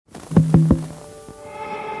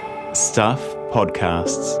Stuff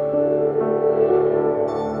Podcasts.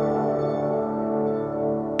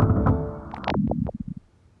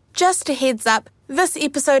 Just a heads up, this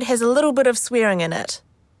episode has a little bit of swearing in it.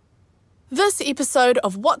 This episode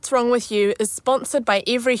of What's Wrong With You is sponsored by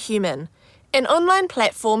Every Human, an online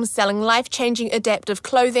platform selling life-changing adaptive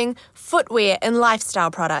clothing, footwear and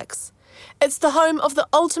lifestyle products. It's the home of the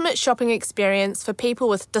ultimate shopping experience for people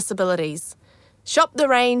with disabilities. Shop the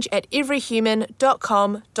range at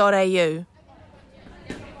everyhuman.com.au.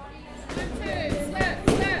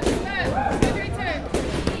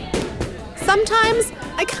 Sometimes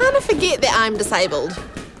I kind of forget that I'm disabled.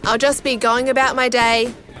 I'll just be going about my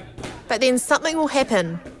day, but then something will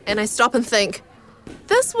happen and I stop and think,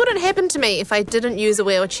 this wouldn't happen to me if I didn't use a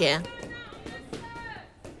wheelchair.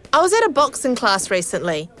 I was at a boxing class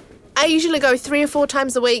recently. I usually go 3 or 4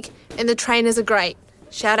 times a week and the trainers are great.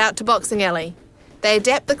 Shout out to Boxing Alley. They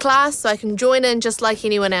adapt the class so I can join in just like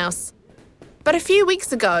anyone else. But a few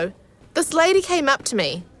weeks ago, this lady came up to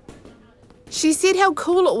me. She said how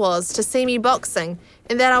cool it was to see me boxing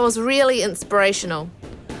and that I was really inspirational.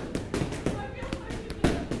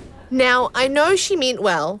 Now, I know she meant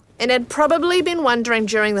well and had probably been wondering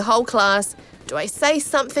during the whole class, do I say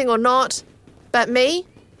something or not? But me?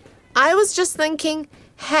 I was just thinking,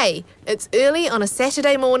 hey, it's early on a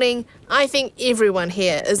Saturday morning. I think everyone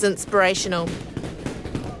here is inspirational.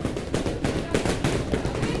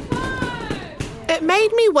 It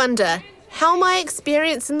made me wonder how my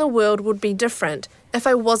experience in the world would be different if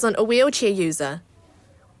I wasn't a wheelchair user.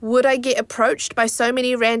 Would I get approached by so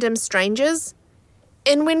many random strangers?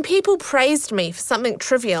 And when people praised me for something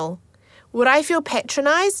trivial, would I feel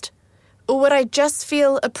patronised? Or would I just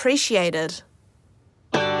feel appreciated?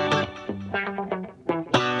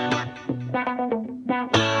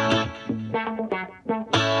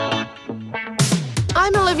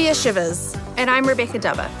 I'm Olivia Shivers. And I'm Rebecca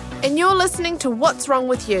Dubber. And you're listening to What's Wrong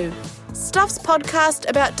With You, Stuff's podcast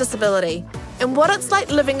about disability and what it's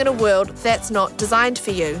like living in a world that's not designed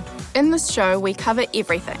for you. In this show, we cover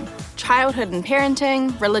everything. Childhood and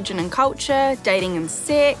parenting, religion and culture, dating and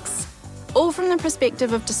sex, all from the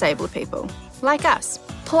perspective of disabled people, like us.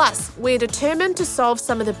 Plus, we're determined to solve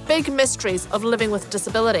some of the big mysteries of living with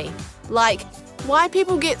disability, like why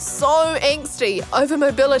people get so angsty over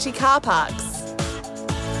mobility car parks.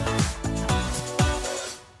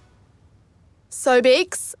 So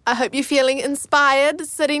Becs, I hope you're feeling inspired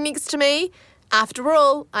sitting next to me. After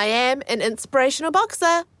all, I am an inspirational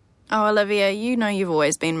boxer. Oh, Olivia, you know you've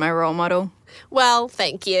always been my role model. Well,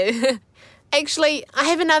 thank you. Actually, I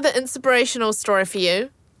have another inspirational story for you,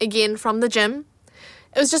 again from the gym.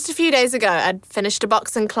 It was just a few days ago. I'd finished a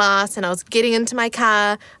boxing class and I was getting into my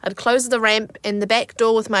car. I'd closed the ramp and the back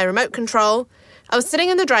door with my remote control. I was sitting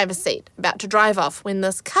in the driver's seat, about to drive off, when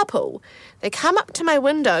this couple, they come up to my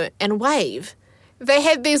window and wave. They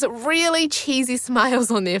had these really cheesy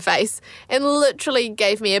smiles on their face and literally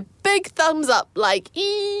gave me a big thumbs up, like,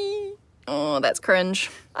 ee. Oh, that's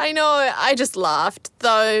cringe. I know, I just laughed,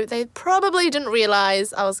 though they probably didn't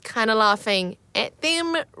realise I was kind of laughing at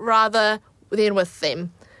them rather than with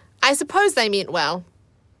them. I suppose they meant well.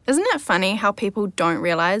 Isn't it funny how people don't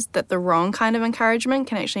realise that the wrong kind of encouragement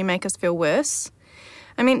can actually make us feel worse?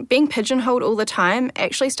 I mean, being pigeonholed all the time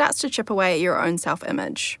actually starts to chip away at your own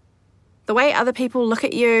self-image. The way other people look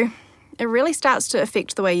at you, it really starts to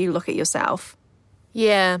affect the way you look at yourself.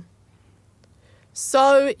 Yeah.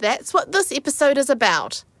 So that's what this episode is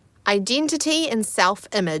about. Identity and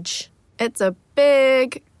self-image. It's a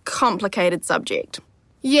big, complicated subject.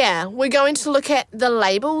 Yeah, we're going to look at the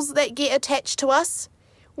labels that get attached to us.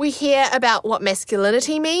 We hear about what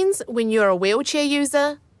masculinity means when you're a wheelchair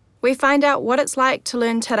user. We find out what it's like to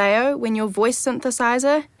learn te reo when your voice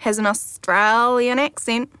synthesizer has an Australian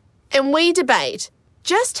accent. And we debate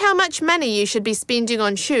just how much money you should be spending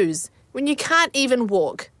on shoes when you can't even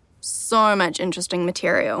walk. So much interesting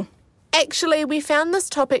material. Actually, we found this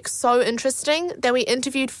topic so interesting that we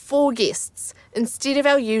interviewed 4 guests instead of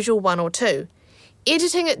our usual 1 or 2.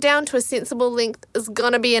 Editing it down to a sensible length is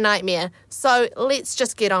gonna be a nightmare, so let's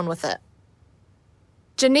just get on with it.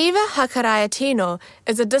 Geneva Hakaraia-Tino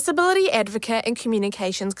is a disability advocate and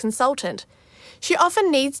communications consultant. She often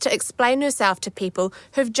needs to explain herself to people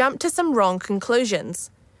who've jumped to some wrong conclusions.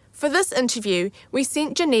 For this interview, we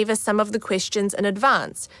sent Geneva some of the questions in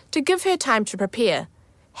advance to give her time to prepare.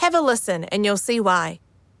 Have a listen and you'll see why.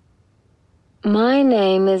 My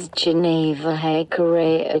name is Geneva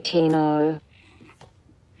Hakaraia-Tino.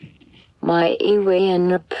 Mai iwi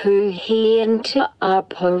ana puhi into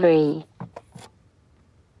apari.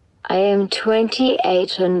 I am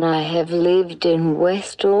 28 and I have lived in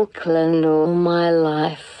West Auckland all my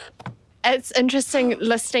life. It's interesting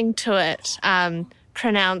listening to it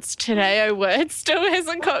pronounce Te Reo words. Still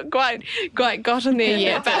hasn't quite gotten there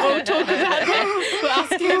yet, but we'll talk about that. We'll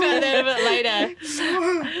ask you about that a bit later.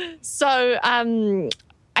 So I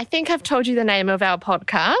think I've told you the name of our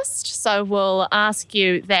podcast, so we'll ask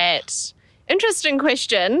you that interesting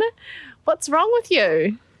question. What's wrong with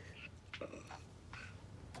you?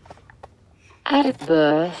 At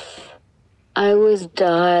birth, I was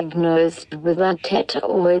diagnosed with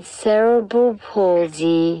rheumatoid cerebral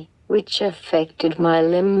palsy, which affected my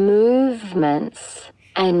limb movements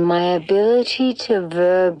and my ability to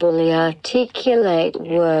verbally articulate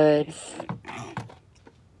words.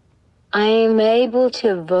 I am able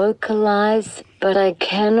to vocalize, but I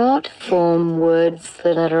cannot form words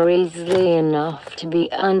that are easily enough to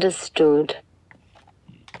be understood.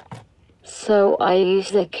 So I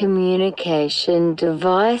use a communication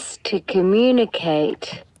device to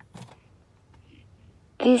communicate.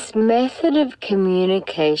 This method of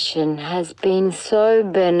communication has been so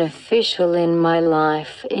beneficial in my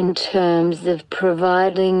life in terms of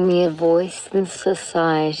providing me a voice in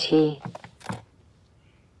society.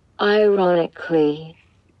 Ironically,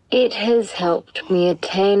 it has helped me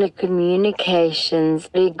attain a communications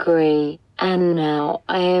degree, and now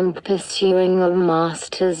I am pursuing a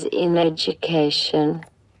master's in education.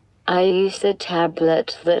 I use a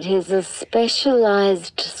tablet that has a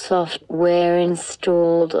specialized software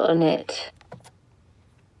installed on it.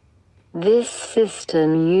 This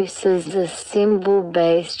system uses a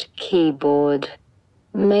symbol-based keyboard,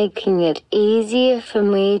 making it easier for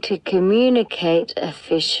me to communicate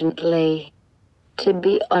efficiently. To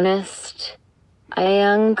be honest, I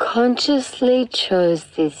unconsciously chose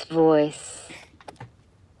this voice.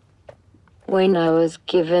 When I was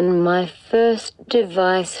given my first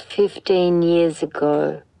device 15 years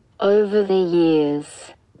ago, over the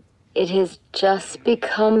years, it has just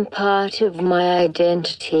become part of my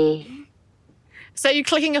identity. So you're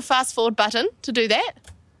clicking a fast forward button to do that?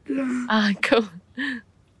 Ah, cool.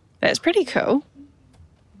 That's pretty cool.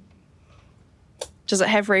 Does it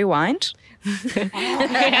have rewind? I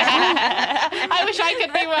wish I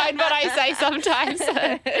could rewind what I say sometimes.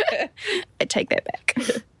 I take that back.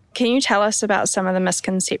 Can you tell us about some of the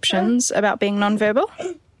misconceptions about being nonverbal?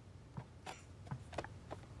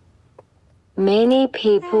 Many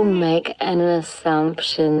people make an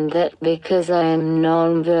assumption that because I am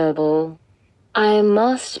nonverbal, I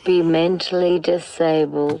must be mentally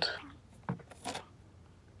disabled.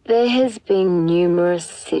 There has been numerous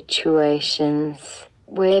situations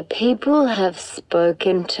where people have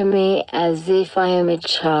spoken to me as if I am a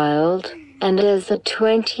child, and as a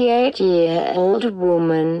 28-year-old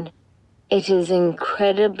woman, it is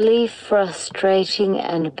incredibly frustrating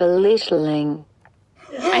and belittling.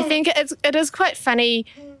 I think it is quite funny,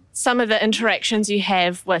 some of the interactions you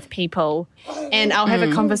have with people, and I'll have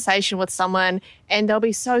a conversation with someone and they'll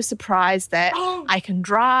be so surprised that I can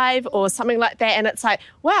drive or something like that, and it's like,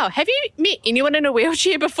 wow, have you met anyone in a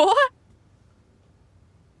wheelchair before?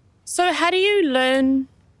 So how do you learn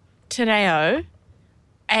Te Reo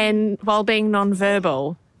and while being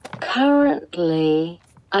nonverbal? Currently,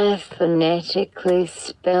 I phonetically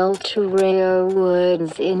spell Te Reo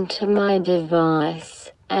words into my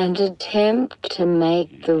device and attempt to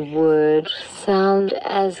make the word sound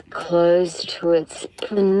as close to its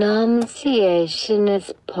pronunciation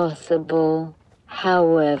as possible.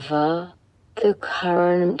 However, the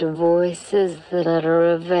current voices that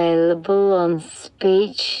are available on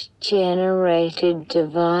speech-generated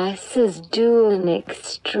devices do an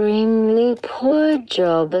extremely poor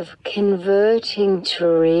job of converting Te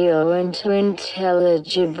Reo into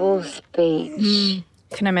intelligible speech.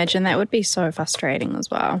 I can imagine that would be so frustrating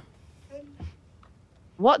as well.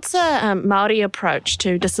 What's a Māori approach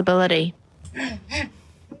to disability?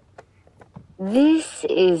 This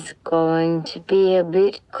is going to be a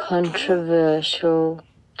bit controversial,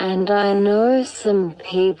 and I know some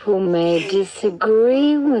people may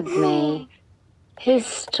disagree with me.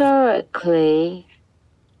 Historically,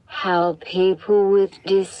 how people with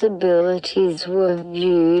disabilities were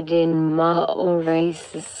viewed in Maori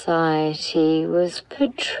society was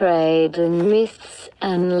portrayed in myths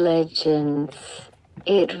and legends.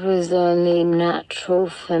 It was only natural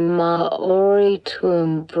for Maori to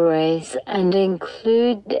embrace and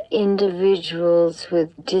include individuals with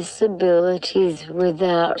disabilities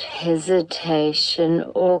without hesitation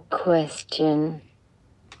or question.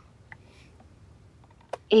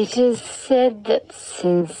 It is said that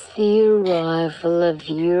since the arrival of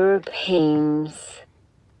Europeans,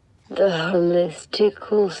 The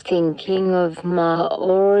holistical thinking of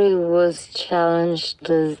Maori was challenged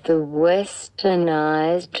as the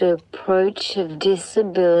westernized approach of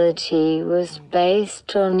disability was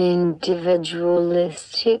based on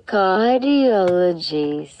individualistic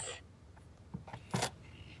ideologies.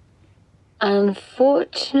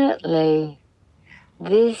 Unfortunately,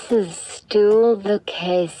 this is still the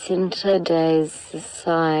case in today's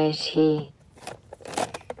society.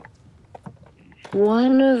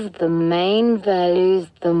 One of the main values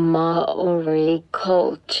of the Maori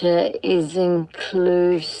culture is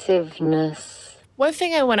inclusiveness. One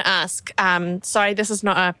thing I want to ask, sorry, this is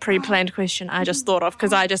not a pre-planned question I just thought of,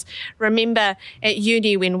 because I just remember at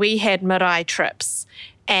uni when we had marae trips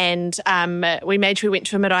and we made sure we went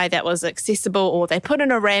to a marae that was accessible, or they put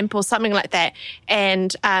in a ramp or something like that,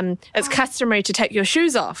 and it's customary to take your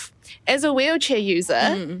shoes off. As a wheelchair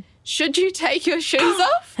user, should you take your shoes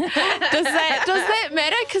off? Does that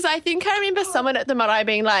matter? Because I think I remember someone at the marae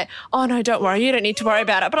being like, oh, no, don't worry, you don't need to worry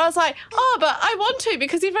about it. But I was like, oh, but I want to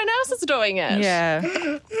because everyone else is doing it. Yeah.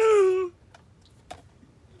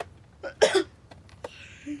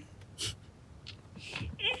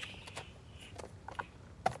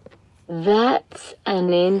 That's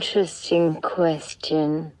an interesting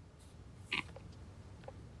question.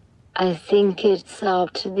 I think it's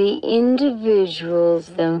up to the individuals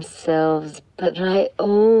themselves, but I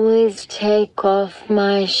always take off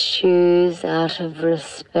my shoes out of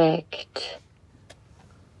respect.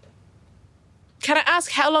 Can I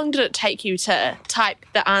ask, how long did it take you to type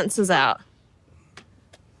the answers out?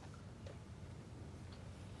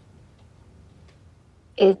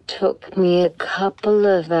 It took me a couple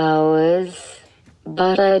of hours,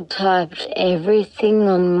 but I typed everything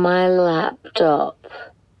on my laptop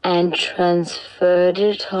and transferred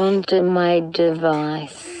it onto my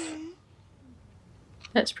device.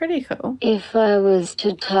 That's pretty cool. If I was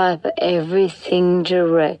to type everything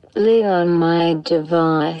directly on my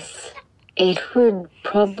device, it would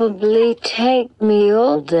probably take me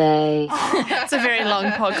all day. It's a very long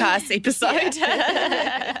podcast episode.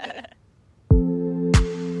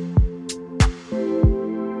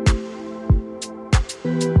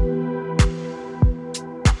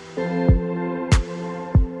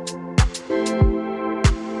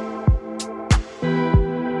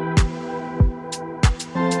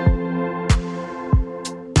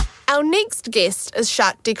 Our next guest is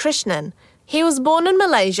Shakti Krishnan. He was born in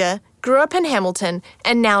Malaysia, grew up in Hamilton,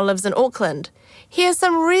 and now lives in Auckland. He has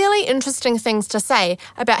some really interesting things to say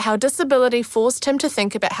about how disability forced him to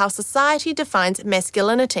think about how society defines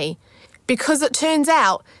masculinity. Because it turns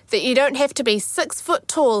out that you don't have to be 6 foot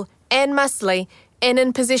tall and muscly and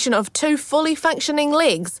in possession of 2 fully functioning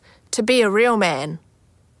legs to be a real man.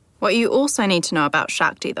 What you also need to know about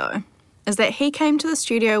Shakti, though, is that he came to the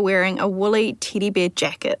studio wearing a woolly teddy bear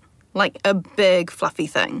jacket, like a big fluffy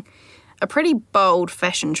thing. A pretty bold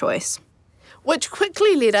fashion choice. Which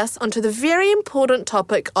quickly led us onto the very important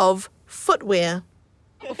topic of footwear.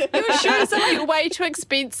 Your shoes are like way too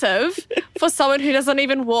expensive for someone who doesn't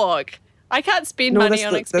even walk. I can't spend money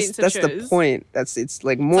on expensive shoes. That's the point. It's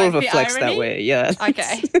like more of a flex irony? that way. Yeah.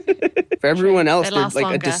 Okay. For everyone else, They they're last like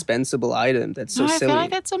longer. a dispensable item. That's so I silly. feel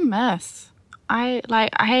like that's a myth.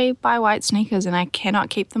 I buy white sneakers and I cannot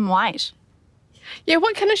keep them white. Yeah,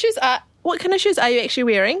 what kind of shoes are you actually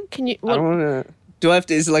wearing? Can you? I don't want to. Do I have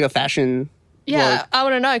to? Is it like a fashion? Yeah, vlog? I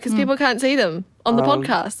want to know because people can't see them on the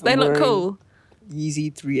podcast. They I'm look wearing cool.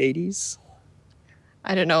 Yeezy 380s.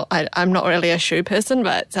 I don't know. I'm not really a shoe person,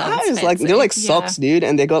 but it sounds It's like fancy. they're like socks, dude,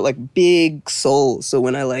 and they got like big soles. So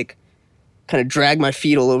when I like kind of drag my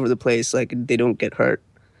feet all over the place, like they don't get hurt,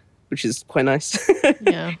 which is quite nice.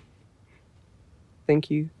 Yeah, Thank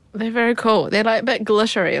you. they're very cool. They're like a bit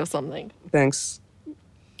glittery or something. Thanks.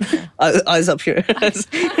 Eyes up here.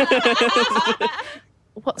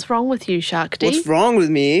 What's wrong with you, Shakti? What's wrong with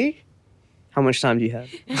me? How much time do you have?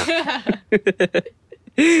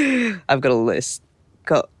 I've got a list.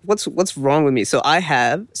 What's wrong with me? So I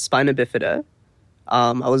have spina bifida.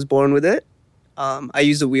 I was born with it. I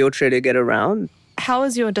use a wheelchair to get around. How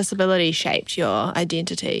has your disability shaped your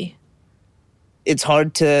identity? It's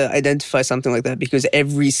hard to identify something like that because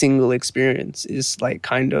every single experience is like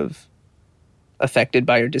kind of affected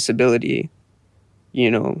by your disability. You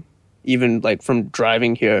know, even like from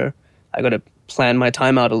driving here, I got to plan my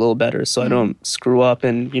time out a little better so I don't screw up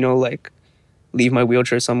and, you know, like leave my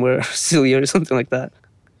wheelchair somewhere silly or something like that.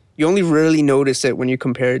 You only rarely notice it when you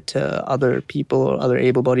compare it to other people or other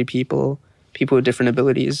able-bodied people with different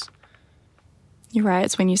abilities. You're right.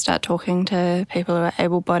 It's when you start talking to people who are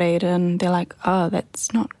able-bodied and they're like, oh,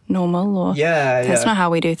 that's not normal, or that's not how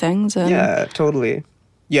we do things. And Yeah, totally.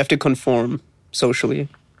 You have to conform socially.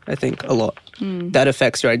 I think, a lot. That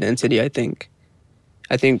affects your identity, I think.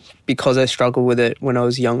 I think because I struggled with it when I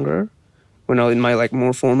was younger, when I was in my like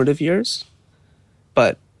more formative years.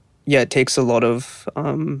 But yeah, it takes a lot of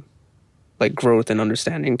like growth and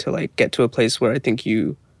understanding to like get to a place where I think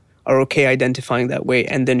you are okay identifying that way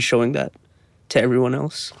and then showing that to everyone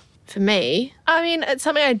else. For me, I mean, it's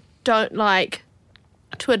something I don't like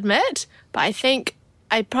to admit, but I think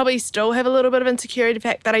I probably still have a little bit of insecurity, the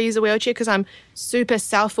fact that I use a wheelchair, because I'm super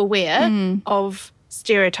self-aware of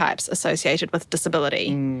stereotypes associated with disability.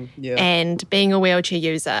 And being a wheelchair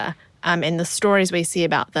user and the stories we see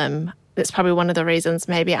about them, that's probably one of the reasons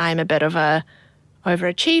maybe I'm a bit of a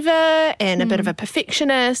overachiever and a bit of a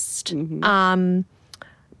perfectionist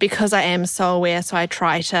because I am so aware, so I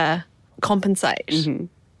try to compensate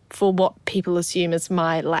for what people assume is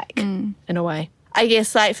my lack in a way. I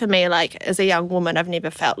guess, like, for me, like, as a young woman, I've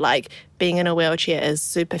never felt like being in a wheelchair is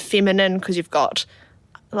super feminine because you've got,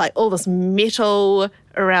 like, all this metal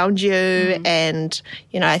around you and,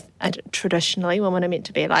 you know, I traditionally women are meant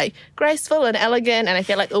to be, like, graceful and elegant, and I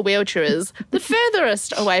feel like a wheelchair is the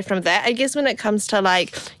furthest away from that. I guess when it comes to,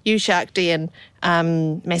 like, you, Shakti, and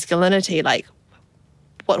masculinity, like,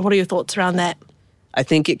 what are your thoughts around that? I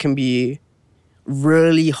think it can be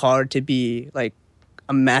really hard to be, like,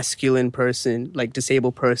 a masculine person, like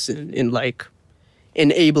disabled person in like an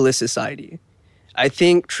ableist society. I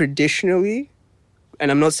think traditionally,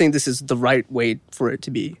 and I'm not saying this is the right way for it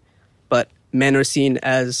to be, but men are seen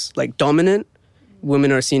as like dominant,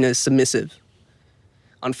 women are seen as submissive.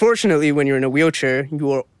 Unfortunately, when you're in a wheelchair,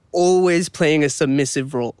 you are always playing a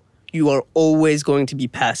submissive role. You are always going to be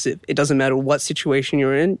passive. It doesn't matter what situation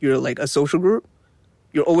you're in, you're like a social group,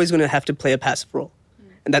 you're always going to have to play a passive role.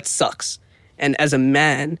 And that sucks. And as a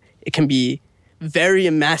man, it can be very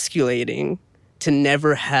emasculating to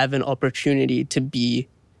never have an opportunity to be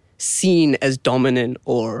seen as dominant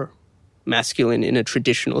or masculine in a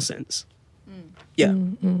traditional sense. Yeah.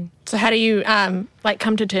 So how do you like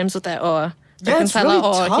come to terms with that, or That's really or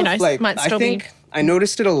tough. you know, Like, might still I think I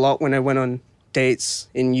noticed it a lot when I went on dates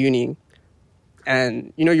in uni,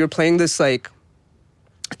 and you know, you're playing this like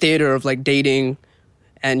theater of like dating,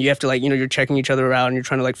 and you have to like, you know, you're checking each other out and you're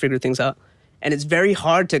trying to like figure things out. And it's very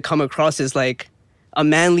hard to come across as like a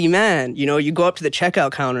manly man. You know, you go up to the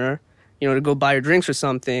checkout counter, you know, to go buy your drinks or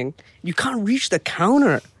something. You can't reach the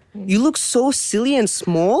counter. You look so silly and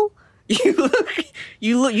small. You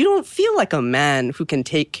don't feel like a man who can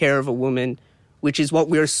take care of a woman, which is what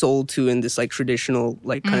we're sold to in this like traditional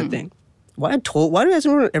like kind of thing. Why does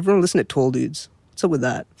everyone listen to tall dudes? What's up with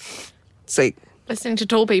that? It's like listening to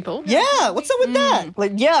tall people. Yeah, what's up with that?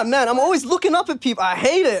 Like, yeah, man, I'm always looking up at people. I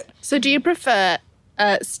hate it. So do you prefer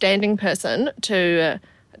a standing person to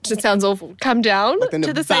it sounds awful, come down Like then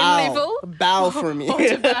to the bow, same level? Bow for me.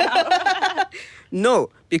 To bow. No,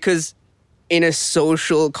 because in a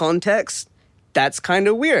social context, that's kind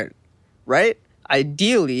of weird, right?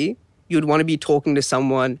 Ideally, you'd want to be talking to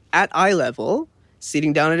someone at eye level,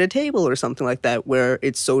 sitting down at a table or something like that, where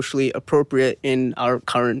it's socially appropriate in our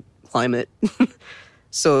current climate.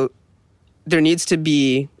 So there needs to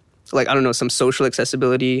be, like, I don't know, some social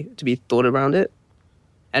accessibility to be thought around it.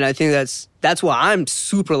 And I think that's why I'm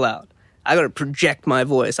super loud. I gotta project my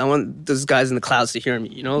voice. I want those guys in the clouds to hear me,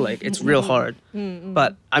 you know? Like, it's real hard.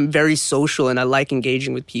 But I'm very social and I like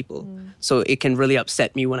engaging with people. So it can really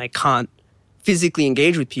upset me when I can't physically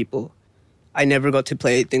engage with people. I never got to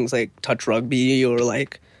play things like touch rugby or,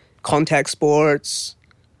 like, contact sports.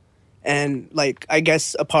 And, like, I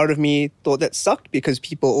guess a part of me thought that sucked because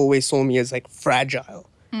people always saw me as, like, fragile.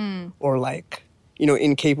 Or, like, you know,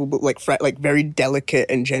 incapable, like, very delicate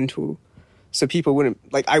and gentle. So people wouldn't,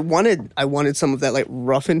 like, I wanted some of that, like,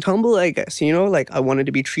 rough and tumble, I guess, you know? Like, I wanted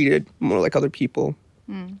to be treated more like other people.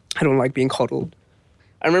 I don't like being coddled.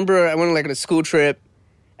 I remember I went, like, on a school trip,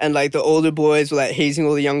 and, like, the older boys were, like, hazing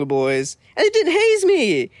all the younger boys. And they didn't haze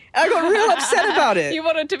me. And I got real upset about it. You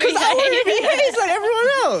wanted to be hazed. Because I wanted to be hazed like everyone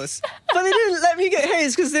else. But they didn't let me get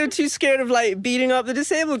hazed because they were too scared of, like, beating up the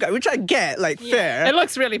disabled guy, which I get, like, fair. It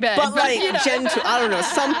looks really bad. But, like, you know. gentle, I don't know,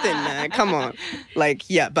 something, man. Come on. Like,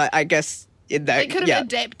 yeah, but I guess... They could have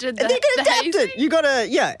adapted the They could adapt hazing. it. You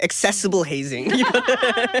gotta, accessible hazing.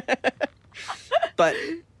 But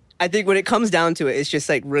I think when it comes down to it, it's just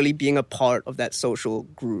like really being a part of that social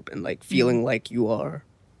group and like feeling like you're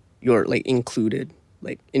like included,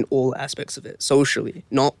 like in all aspects of it, socially,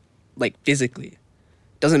 not like physically.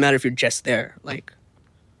 Doesn't matter if you're just there. Like,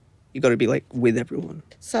 you gotta be like with everyone.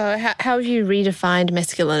 So how have you redefined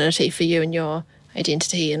masculinity for you and your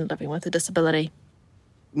identity and living with a disability?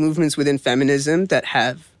 Movements within feminism that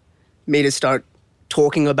have made us start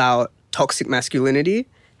talking about toxic masculinity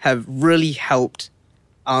have really helped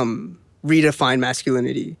redefine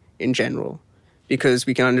masculinity in general, because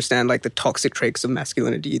we can understand like the toxic traits of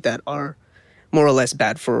masculinity that are more or less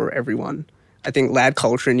bad for everyone. I think lad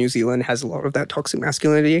culture in New Zealand has a lot of that toxic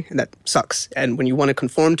masculinity, and that sucks. And when you want to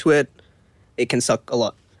conform to it, it can suck a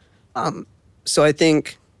lot. So I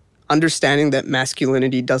think understanding that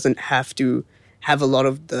masculinity doesn't have to have a lot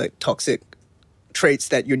of the toxic traits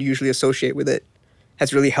that you'd usually associate with it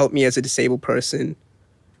has really helped me as a disabled person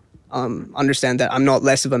understand that I'm not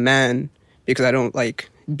less of a man because I don't like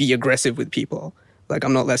be aggressive with people. Like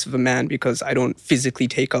I'm not less of a man because I don't physically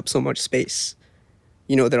take up so much space.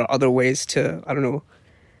 You know, there are other ways to, I don't know,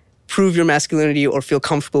 prove your masculinity or feel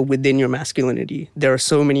comfortable within your masculinity. There are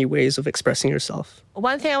so many ways of expressing yourself.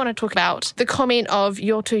 One thing I want to talk about, the comment of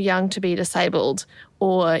you're too young to be disabled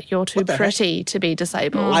or you're too pretty to be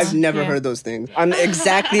disabled. I've never heard those things. I'm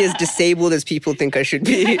exactly as disabled as people think I should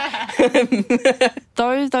be.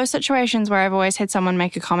 Those situations where I've always had someone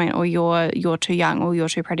make a comment or you're too young or you're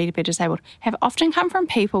too pretty to be disabled have often come from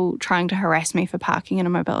people trying to harass me for parking in a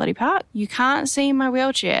mobility park. You can't see my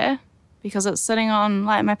wheelchair because it's sitting on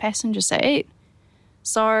like my passenger seat.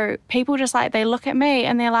 So people just like, they look at me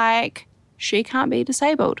and they're like, she can't be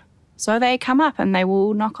disabled. So they come up and they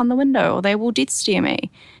will knock on the window or they will death stare me.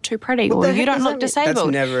 Too pretty or you don't look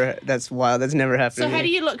disabled. That's wild. That's never happened. So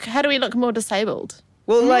how do we look more disabled?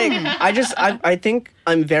 Well, like, I think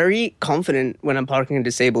I'm very confident when I'm parking in a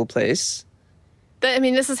disabled place. I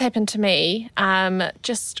mean, this has happened to me.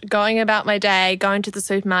 Just going about my day, going to the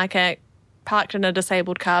supermarket, parked in a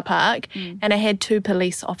disabled car park, and I had 2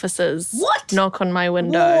 police officers knock on my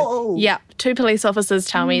window. Whoa. Yeah, 2 police officers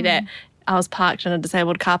tell me that I was parked in a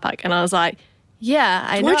disabled car park, and I was like, yeah,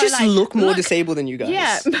 I know. Do I just look more disabled than you guys?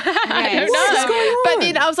 Yeah, I don't know. But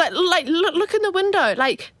then I was like, look in the window.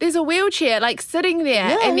 Like, there's a wheelchair, like, sitting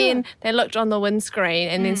there. And then they looked on the windscreen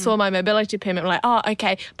and then saw my mobility permit. I'm like, oh,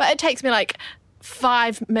 okay. But it takes me, like,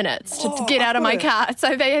 5 minutes to get out of my car.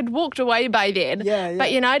 So they had walked away by then. Yeah.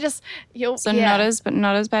 But, not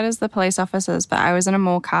as bad as the police officers, but I was in a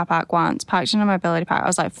mall car park once, parked in a mobility park. I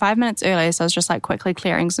was like 5 minutes early, so I was just like quickly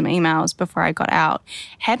clearing some emails before I got out.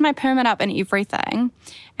 Had my permit up and everything,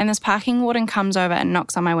 and this parking warden comes over and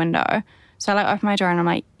knocks on my window. So I like open my door and I'm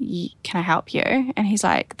like, can I help you? And he's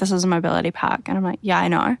like, this is a mobility park. And I'm like, yeah, I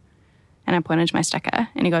know. And I pointed to my sticker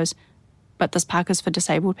and he goes, but this park is for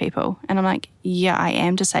disabled people. And I'm like, yeah, I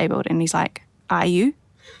am disabled. And he's like, are you?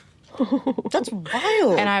 That's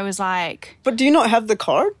wild. And I was like... But do you not have the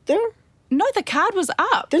card there? No, the card was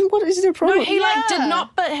up. Then what is their problem? No, he did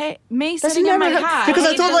not, but me sitting in my car... Because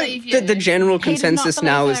I thought like the general consensus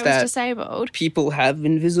now is that disabled. People have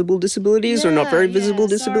invisible disabilities or not very visible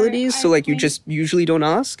disabilities. So like you just usually don't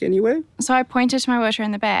ask anyway. So I pointed to my wheelchair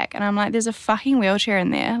in the back and I'm like, there's a fucking wheelchair in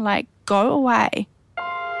there. Like, go away.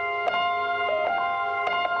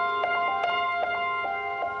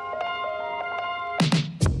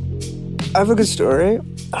 I have a good story.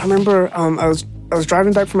 I remember I was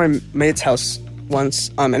driving back from my mate's house once,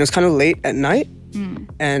 and it was kind of late at night,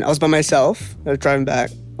 and I was by myself. I was driving back.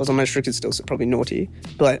 I was unrestricted still, so probably naughty.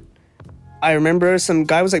 But I remember some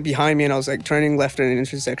guy was like behind me, and I was like turning left at an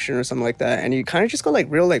intersection or something like that, and he kind of just got like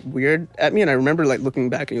real like weird at me, and I remember like looking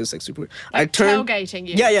back, and he was like super weird. Like I turned tailgating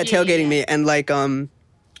you. Yeah, tailgating me, and like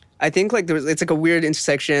I think like it's like a weird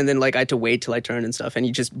intersection, and then like I had to wait till I turned and stuff, and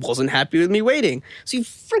he just wasn't happy with me waiting. So he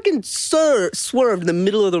freaking swerved in the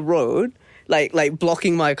middle of the road, like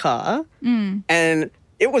blocking my car. And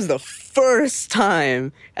it was the first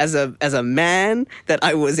time as a man that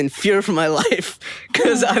I was in fear for my life,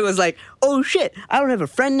 because I was like, oh shit, I don't have a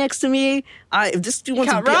friend next to me. If this dude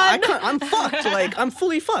wants to run, I'm fucked. Like I'm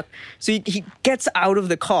fully fucked. So he gets out of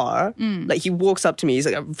the car, like he walks up to me. He's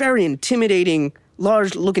like a very intimidating,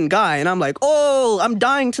 large-looking guy, and I'm like, oh, I'm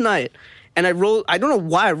dying tonight. And I don't know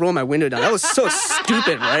why I rolled my window down. That was so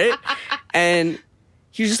stupid, right? And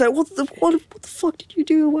he was just like, what the fuck did you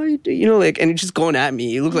do? Why did you like, and he's just going at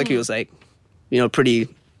me. He looked like he was like, pretty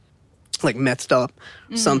like methed up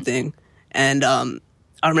or something. And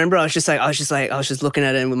I remember I was just looking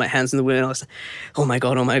at it with my hands in the window, and I was like, oh my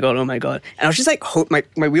God. And I was just like,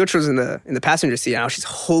 my wheelchair was in the passenger seat, and I was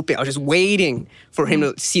just waiting for him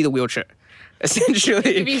to see the wheelchair.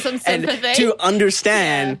 Essentially, give you some sympathy. And to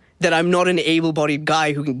understand that I'm not an able-bodied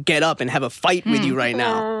guy who can get up and have a fight with you right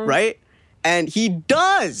now, right? And he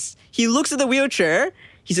does. He looks at the wheelchair,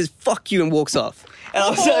 he says, fuck you, and walks off. And I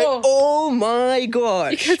was like, oh my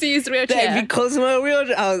God. Because he used wheelchair. Because of my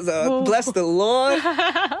wheelchair. I was bless the Lord.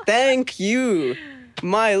 Thank you,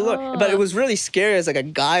 my Lord. But it was really scary as like a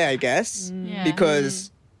guy, I guess,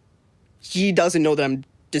 because he doesn't know that I'm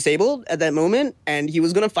disabled at that moment, and he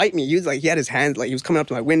was gonna fight me. He had his hands, like he was coming up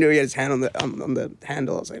to my window. He had his hand on the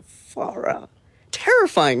handle. I was like, far out.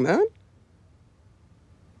 Terrifying, man.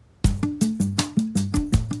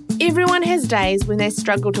 Everyone has days when they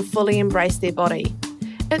struggle to fully embrace their body.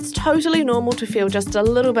 It's totally normal to feel just a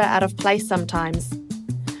little bit out of place sometimes.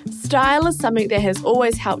 Style is something that has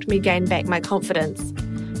always helped me gain back my confidence.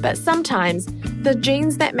 But sometimes, the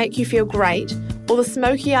jeans that make you feel great, or the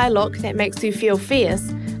smoky eye look that makes you feel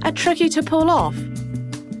fierce, are tricky to pull off.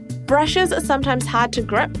 Brushes are sometimes hard to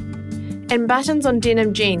grip, and buttons on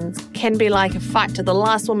denim jeans can be like a fight to the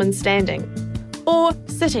last woman standing, or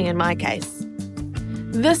sitting in my case.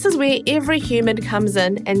 This is where every human comes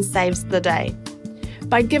in and saves the day.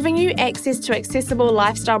 By giving you access to accessible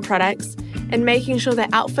lifestyle products and making sure that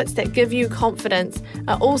outfits that give you confidence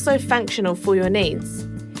are also functional for your needs.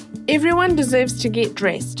 Everyone deserves to get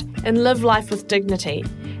dressed and live life with dignity,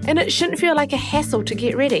 and it shouldn't feel like a hassle to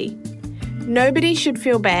get ready. Nobody should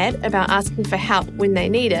feel bad about asking for help when they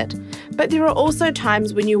need it, but there are also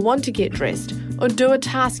times when you want to get dressed or do a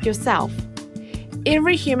task yourself.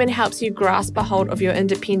 Every human helps you grasp a hold of your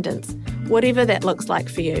independence, whatever that looks like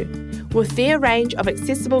for you, with their range of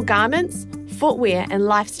accessible garments, footwear, and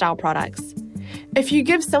lifestyle products. If you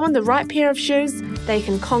give someone the right pair of shoes, they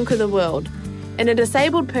can conquer the world. In a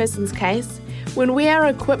disabled person's case, when we are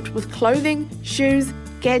equipped with clothing, shoes,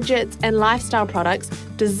 gadgets, and lifestyle products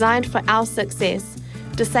designed for our success,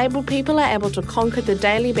 disabled people are able to conquer the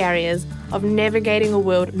daily barriers of navigating a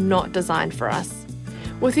world not designed for us.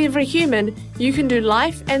 With every human, you can do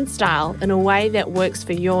life and style in a way that works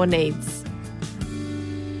for your needs.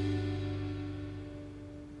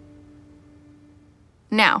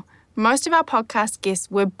 Now, most of our podcast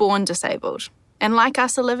guests were born disabled. And like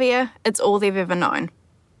us, Olivia, it's all they've ever known.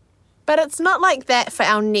 But it's not like that for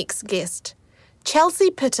our next guest. Chelsea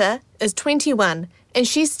Pita is 21 and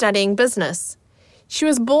she's studying business. She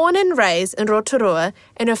was born and raised in Rotorua,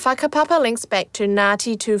 and her whakapapa links back to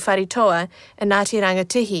Ngāti Tū Wharetoa and Ngāti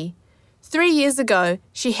Rangatihi. 3 years ago,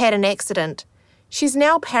 she had an accident. She's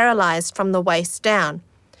now paralysed from the waist down.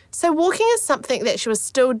 So walking is something that she was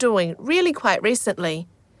still doing really quite recently.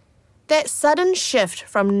 That sudden shift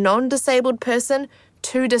from non-disabled person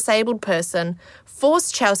to disabled person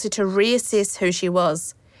forced Chelsea to reassess who she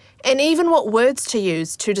was, and even what words to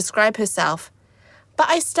use to describe herself. But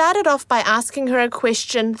I started off by asking her a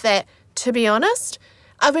question that, to be honest,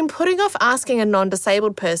 I've been putting off asking a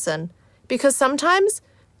non-disabled person, because sometimes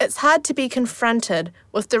it's hard to be confronted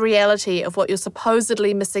with the reality of what you're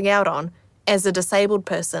supposedly missing out on as a disabled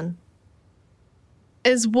person.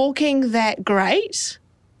 Is walking that great?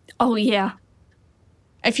 Oh, yeah.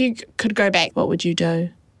 If you could go back, what would you do?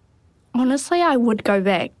 Honestly, I would go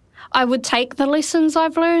back. I would take the lessons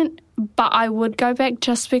I've learned, but I would go back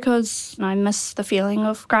just because I miss the feeling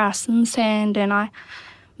of grass and sand, and I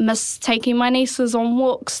miss taking my nieces on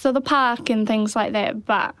walks to the park and things like that.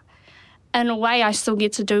 But in a way, I still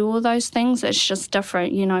get to do all those things. It's just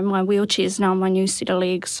different. You know, my wheelchair's now my new set of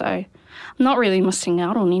legs, so I'm not really missing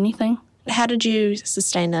out on anything. How did you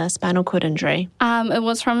sustain a spinal cord injury? It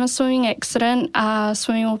was from a swimming accident,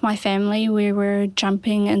 swimming with my family. We were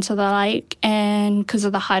jumping into the lake, and because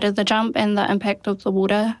of the height of the jump and the impact of the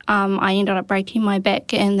water, I ended up breaking my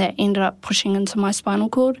back, and that ended up pushing into my spinal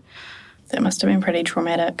cord. That must have been pretty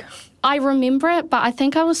traumatic. I remember it, but I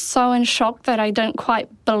think I was so in shock that I didn't quite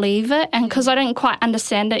believe it, and because I didn't quite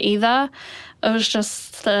understand it either, it was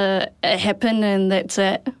just it happened and that's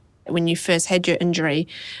it. When you first had your injury,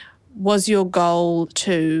 was your goal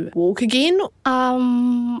to walk again?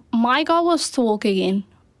 My goal was to walk again,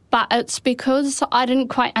 but it's because I didn't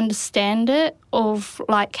quite understand it of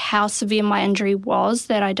like how severe my injury was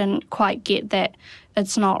that I didn't quite get that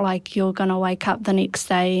it's not like you're going to wake up the next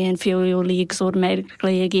day and feel your legs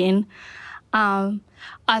automatically again. I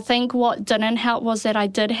think what didn't help was that I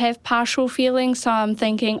did have partial feeling, so I'm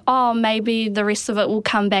thinking, oh, maybe the rest of it will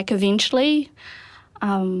come back eventually.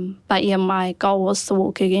 But yeah, my goal was to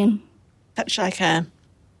walk again. Such like a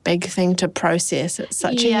big thing to process at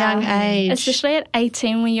such a young age. Especially at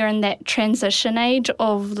 18 when you're in that transition age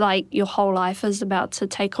of like your whole life is about to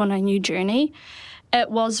take on a new journey. It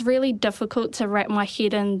was really difficult to wrap my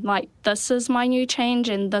head in like this is my new change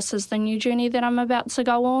and this is the new journey that I'm about to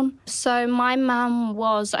go on. So my mum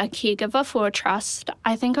was a caregiver for a trust.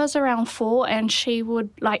 I think I was around 4 and she would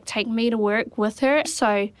like take me to work with her.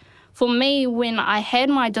 So for me, when I had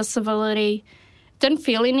my disability, didn't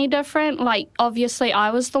feel any different. Like, obviously,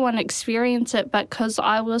 I was the one experiencing it, but because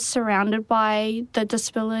I was surrounded by the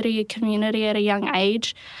disability community at a young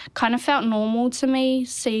age, kind of felt normal to me,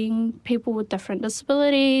 seeing people with different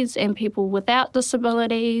disabilities and people without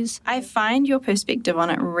disabilities. I find your perspective on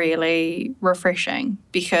it really refreshing,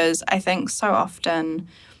 because I think so often,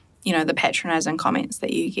 you know, the patronising comments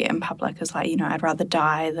that you get in public is like, you know, I'd rather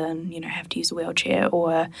die than, you know, have to use a wheelchair,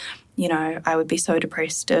 or, you know, I would be so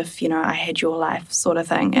depressed if, you know, I had your life, sort of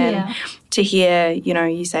thing. And to hear, you know,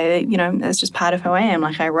 you say that, you know, that's just part of who I am.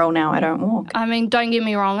 Like, I roll now, I don't walk. I mean, don't get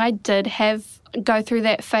me wrong, I did go through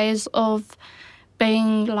that phase of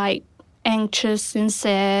being, like, anxious and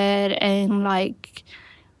sad and, like,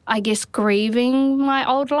 I guess grieving my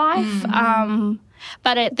old life.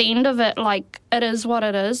 But at the end of it, like, it is what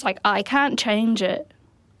it is. Like, I can't change it.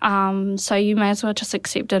 So you may as well just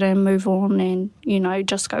accept it and move on and, you know,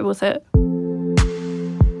 just go with it.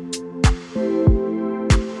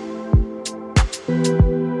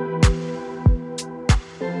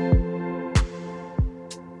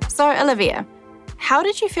 So, Olivia, how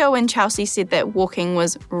did you feel when Chelsea said that walking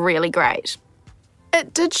was really great?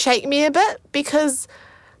 It did shake me a bit, because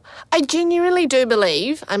I genuinely do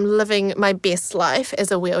believe I'm living my best life as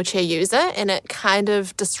a wheelchair user, and it kind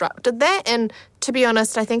of disrupted that. And to be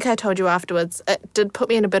honest, I think I told you afterwards, it did put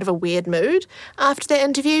me in a bit of a weird mood after that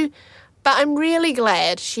interview, but I'm really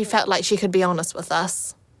glad she felt like she could be honest with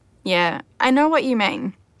us. Yeah, I know what you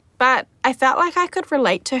mean, but I felt like I could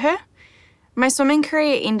relate to her. My swimming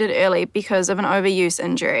career ended early because of an overuse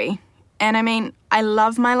injury. And I mean, I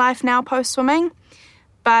love my life now post-swimming,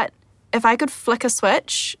 but if I could flick a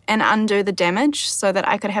switch and undo the damage so that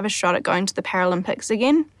I could have a shot at going to the Paralympics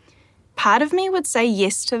again, part of me would say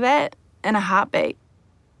yes to that in a heartbeat.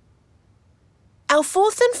 Our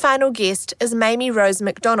fourth and final guest is Mamie Rose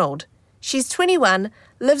Macdonald. She's 21,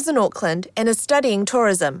 lives in Auckland, and is studying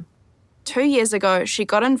tourism. 2 years ago, she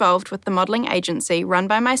got involved with the modelling agency run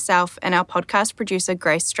by myself and our podcast producer,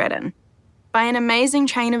 Grace Stratton. By an amazing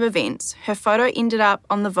chain of events, her photo ended up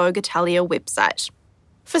on the Vogue Italia website.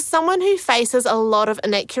 For someone who faces a lot of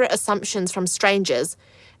inaccurate assumptions from strangers,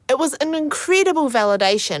 it was an incredible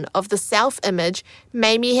validation of the self-image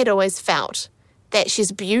Mamie had always felt, that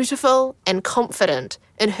she's beautiful and confident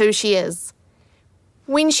in who she is.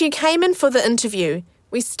 When she came in for the interview,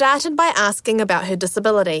 we started by asking about her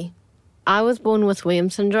disability. I was born with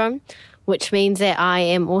Williams syndrome, which means that I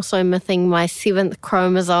am also missing my 7th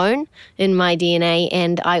chromosome in my DNA,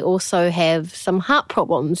 and I also have some heart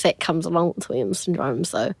problems that comes along with Williams syndrome.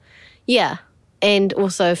 So, yeah. And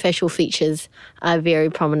also facial features are a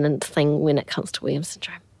very prominent thing when it comes to Williams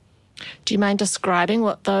syndrome. Do you mind describing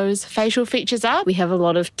what those facial features are? We have a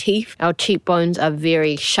lot of teeth. Our cheekbones are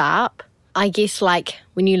very sharp. I guess, like,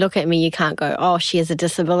 when you look at me, you can't go, oh, she has a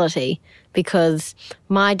disability, because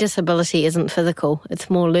my disability isn't physical. It's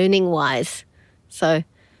more learning-wise. So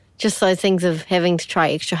just those things of having to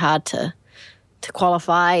try extra hard to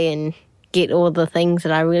qualify and get all the things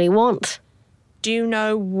that I really want. Do you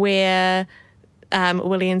know where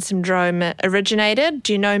Williams syndrome originated?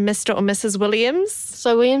 Do you know Mr. or Mrs. Williams?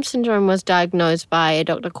 So Williams syndrome was diagnosed by a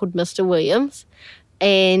doctor called Mr. Williams.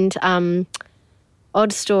 And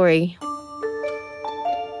odd story,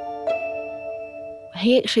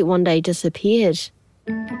 he actually one day disappeared.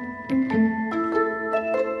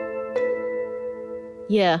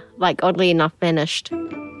 Yeah, like oddly enough vanished.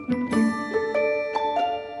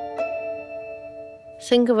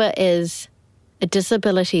 Think of it as a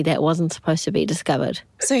disability that wasn't supposed to be discovered.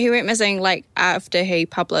 So he went missing, like, after he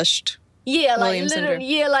published Williams syndrome?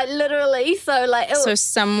 Yeah, like literally. So, like, so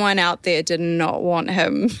someone out there did not want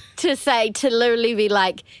him to literally be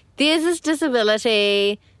like, there's this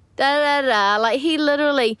disability, da-da-da. Like, he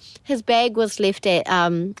literally, his bag was left at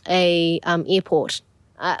a airport.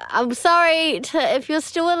 I'm sorry if you're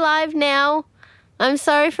still alive now. I'm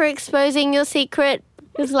sorry for exposing your secret.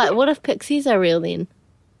 It was like, what if pixies are real then?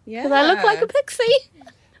 Yeah. Because I look like a pixie.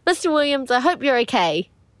 Mr. Williams, I hope you're okay.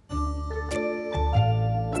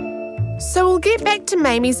 So we'll get back to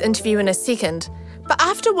Mamie's interview in a second, but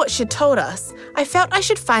after what she'd told us, I felt I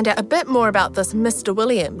should find out a bit more about this Mr.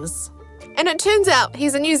 Williams. And it turns out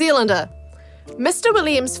he's a New Zealander. Mr.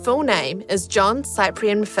 Williams' full name is John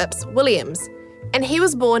Cyprian Phipps Williams, and he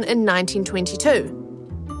was born in 1922.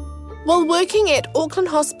 While working at Auckland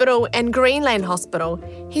Hospital and Green Lane Hospital,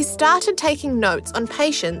 he started taking notes on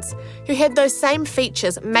patients who had those same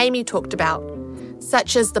features Mamie talked about,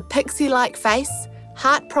 such as the pixie-like face,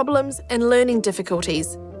 heart problems and learning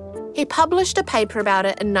difficulties. He published a paper about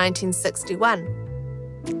it in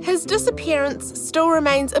 1961. His disappearance still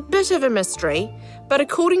remains a bit of a mystery, but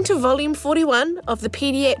according to volume 41 of the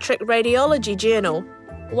Paediatric Radiology Journal,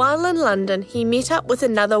 while in London he met up with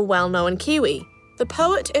another well-known Kiwi, the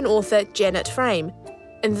poet and author Janet Frame,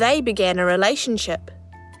 and they began a relationship.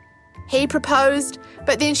 He proposed,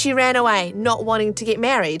 but then she ran away, not wanting to get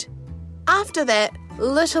married. After that,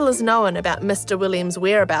 little is known about Mr. Williams'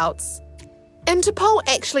 whereabouts. Interpol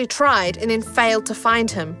actually tried and then failed to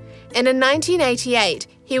find him, and in 1988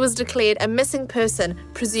 he was declared a missing person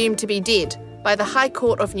presumed to be dead by the High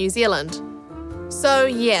Court of New Zealand. So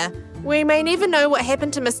yeah, we may never know what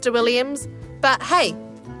happened to Mr. Williams, but hey,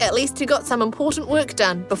 at least he got some important work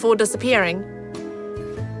done before disappearing.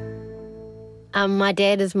 My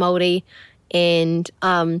dad is Māori, and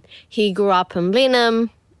he grew up in Blenheim,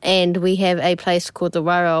 and we have a place called the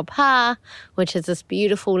Raraopā, which is this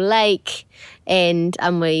beautiful lake, and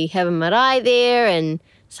we have a marae there, and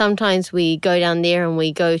sometimes we go down there and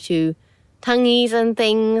we go to tangis and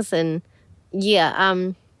things, and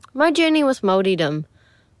my journey was Māoridom.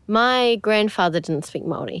 My grandfather didn't speak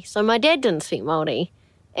Māori, so my dad didn't speak Māori,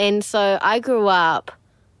 and so I grew up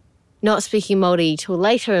not speaking Māori till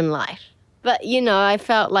later in life. But, I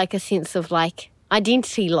felt like a sense of,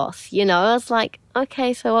 identity loss, I was like,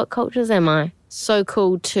 okay, so what cultures am I? So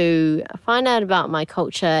cool to find out about my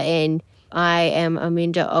culture, and I am a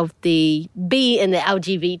member of the B in the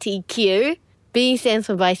LGBTQ. B stands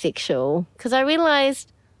for bisexual, because I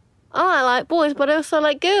realised, I like boys, but I also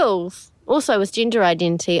like girls. Also, with gender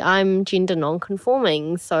identity, I'm gender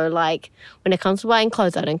non-conforming, so, when it comes to buying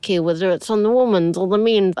clothes, I don't care whether it's on the woman's or the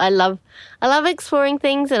men's. I love exploring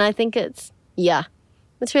things, and I think it's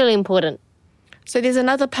really important. So there's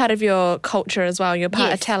another part of your culture as well. You're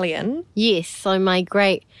part Yes. Italian. Yes, so my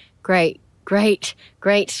great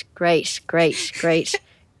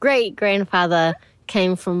grandfather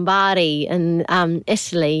came from Bari in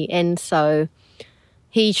Italy, and so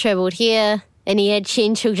he travelled here and he had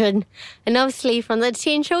 10 children, and obviously from the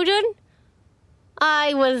 10 children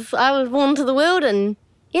I was born to the world, and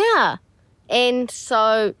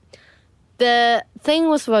so the thing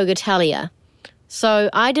was Vogue Italia. So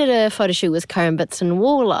I did a photo shoot with Karen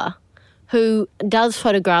Bitson-Waller, who does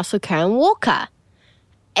photographs with Karen Walker.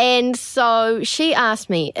 And so she asked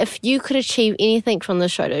me, if you could achieve anything from the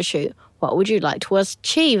photo shoot, what would you like to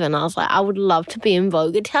achieve? And I was like, I would love to be in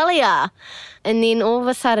Vogue Italia. And then all of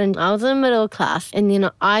a sudden, I was in middle class, and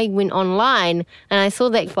then I went online and I saw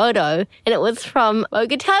that photo, and it was from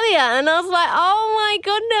Vogue Italia. And I was like, oh my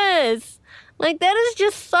goodness, that is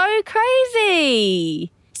just so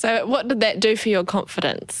crazy. So what did that do for your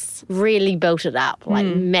confidence? Really built it up,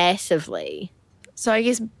 massively. So I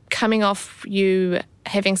guess coming off you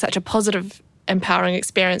having such a positive, empowering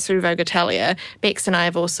experience through Vogue Italia, Becs and I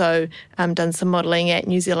have also done some modelling at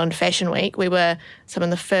New Zealand Fashion Week. We were some of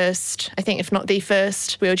the first, I think if not the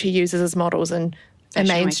first, wheelchair users as models in a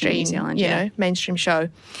mainstream, New Zealand, mainstream show.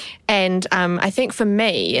 And I think for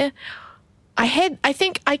me,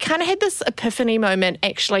 I kind of had this epiphany moment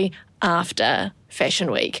actually after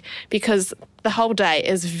Fashion Week, because the whole day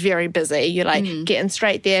is very busy. You're getting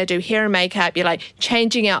straight there, do hair and makeup, you're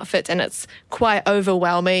changing outfits, and it's quite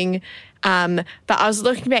overwhelming. But I was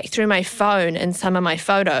looking back through my phone and some of my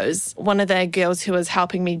photos. One of the girls who was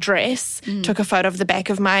helping me dress took a photo of the back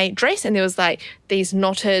of my dress, and there was these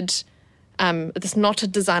knotted this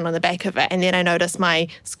knotted design on the back of it. And then I noticed my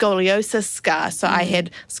scoliosis scar. So I had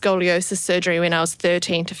scoliosis surgery when I was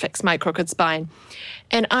 13 to fix my crooked spine.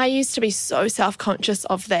 And I used to be so self-conscious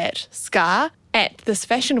of that scar. At this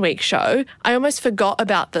Fashion Week show, I almost forgot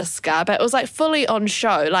about this scar, but it was fully on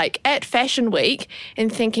show, at Fashion Week, and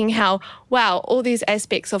thinking how, wow, all these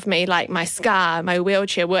aspects of me, my scar, my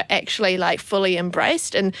wheelchair, were actually fully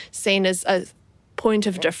embraced and seen as a point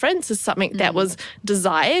of difference, as something that was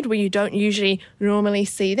desired, where you don't usually normally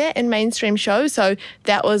see that in mainstream shows. So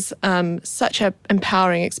that was such an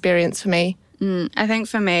empowering experience for me. I think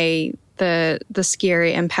for me, the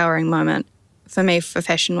scary, empowering moment for me for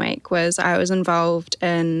Fashion Week was I was involved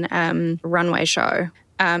in a runway show.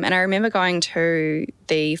 And I remember going to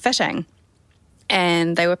the fitting,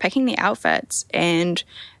 and they were picking the outfits, and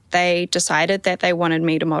they decided that they wanted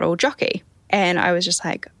me to model jockey. And I was just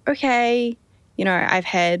like, okay, I've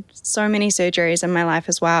had so many surgeries in my life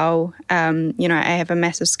as well. I have a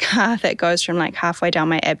massive scar that goes from halfway down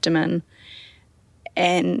my abdomen.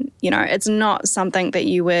 And, it's not something that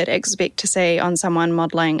you would expect to see on someone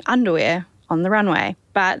modelling underwear on the runway.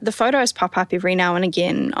 But the photos pop up every now and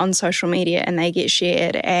again on social media, and they get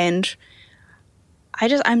shared. And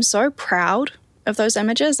I'm so proud of those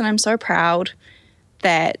images, and I'm so proud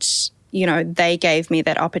that, they gave me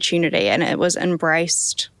that opportunity and it was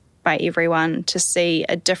embraced by everyone to see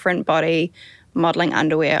a different body modelling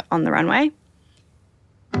underwear on the runway.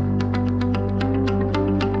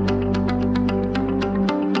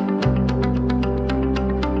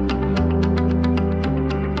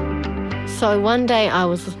 So one day I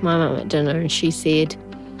was with my mum at dinner and she said,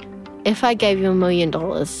 if I gave you $1 million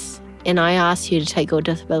and I asked you to take your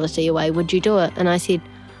disability away, would you do it? And I said,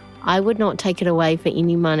 I would not take it away for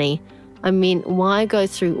any money. I mean, why go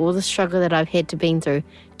through all the struggle that I've had to been through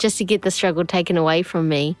just to get the struggle taken away from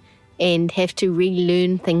me and have to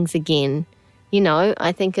relearn things again? You know,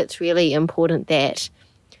 I think it's really important that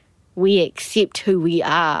we accept who we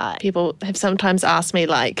are. People have sometimes asked me,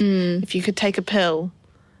 like, if you could take a pill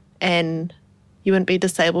and you wouldn't be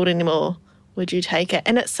disabled anymore, would you take it?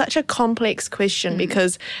 And it's such a complex question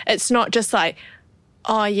because it's not just like,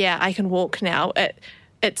 oh, yeah, I can walk now.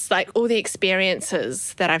 It's like all the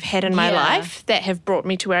experiences that I've had in my life that have brought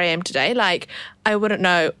me to where I am today. Like, I wouldn't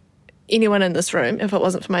know anyone in this room if it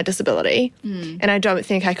wasn't for my disability. And I don't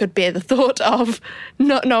think I could bear the thought of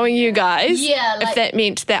not knowing you guys if that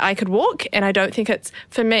meant that I could walk. And I don't think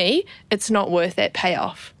for me, it's not worth that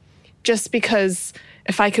payoff. Just because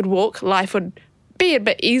if I could walk, life would be a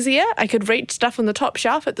bit easier. I could reach stuff on the top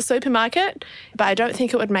shelf at the supermarket, but I don't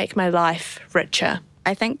think it would make my life richer.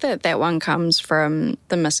 I think that one comes from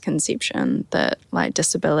the misconception that, like,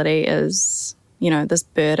 disability is, you know, this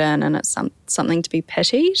burden and it's something to be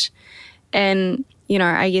pitied. And, you know,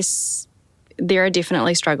 I guess there are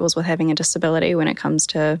definitely struggles with having a disability when it comes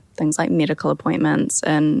to things like medical appointments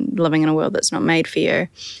and living in a world that's not made for you.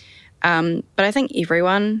 But I think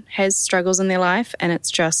everyone has struggles in their life, and it's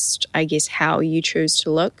just, I guess, how you choose to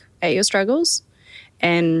look at your struggles.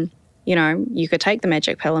 And, you know, you could take the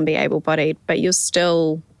magic pill and be able-bodied, but you're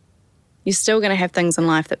still going to have things in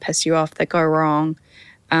life that piss you off, that go wrong,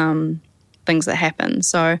 things that happen.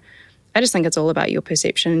 So I just think it's all about your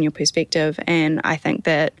perception and your perspective. And I think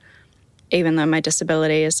that even though my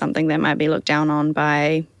disability is something that might be looked down on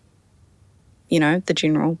by, you know, the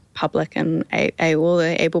general public and all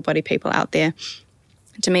the able-bodied people out there,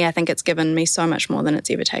 to me, I think it's given me so much more than it's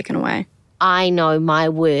ever taken away. I know my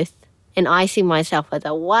worth and I see myself as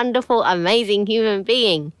a wonderful, amazing human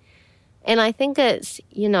being. And I think it's,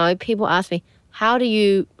 you know, people ask me, how do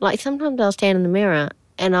you, like, sometimes I'll stand in the mirror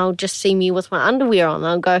and I'll just see me with my underwear on and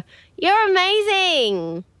I'll go, you're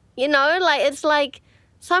amazing. You know, like, it's like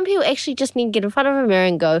some people actually just need to get in front of a mirror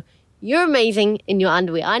and go, you're amazing in your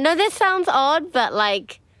underwear. I know that sounds odd, but,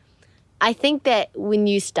 like, I think that when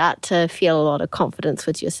you start to feel a lot of confidence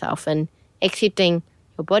with yourself and accepting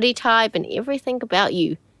your body type and everything about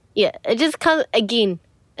you, yeah, it just comes, again,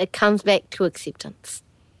 it comes back to acceptance.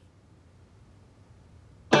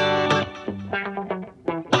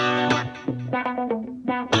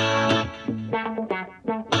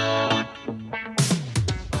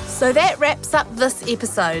 So that wraps up this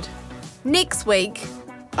episode. Next week,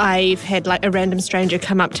 I've had, like, a random stranger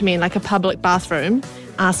come up to me in, like, a public bathroom,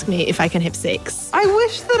 ask me if I can have sex. I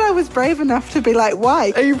wish that I was brave enough to be like,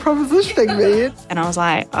 why are you propositioning me? And I was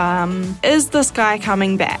like, is this guy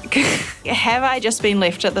coming back? Have I just been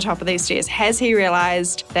left at the top of these stairs? Has he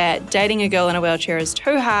realised that dating a girl in a wheelchair is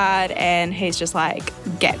too hard and he's just, like,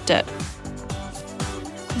 gapped it?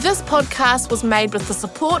 This podcast was made with the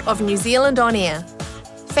support of New Zealand On Air.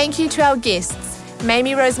 Thank you to our guests,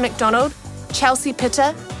 Mamie Rose Macdonald, Chelsea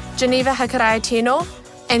Pita, Geneva Hakaraia-Tino,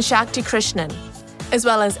 and Shakti Krishnan, as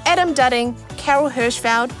well as Adam Dudding, Carol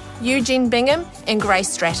Hirschfeld, Eugene Bingham, and Grace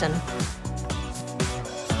Stratton.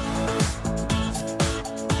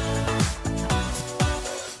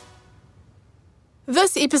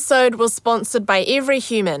 This episode was sponsored by Every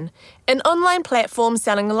Human, an online platform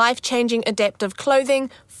selling life-changing adaptive clothing,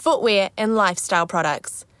 footwear, and lifestyle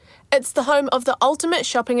products. It's the home of the ultimate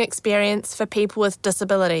shopping experience for people with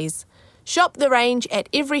disabilities. Shop the range at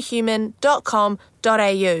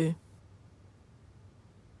everyhuman.com.au.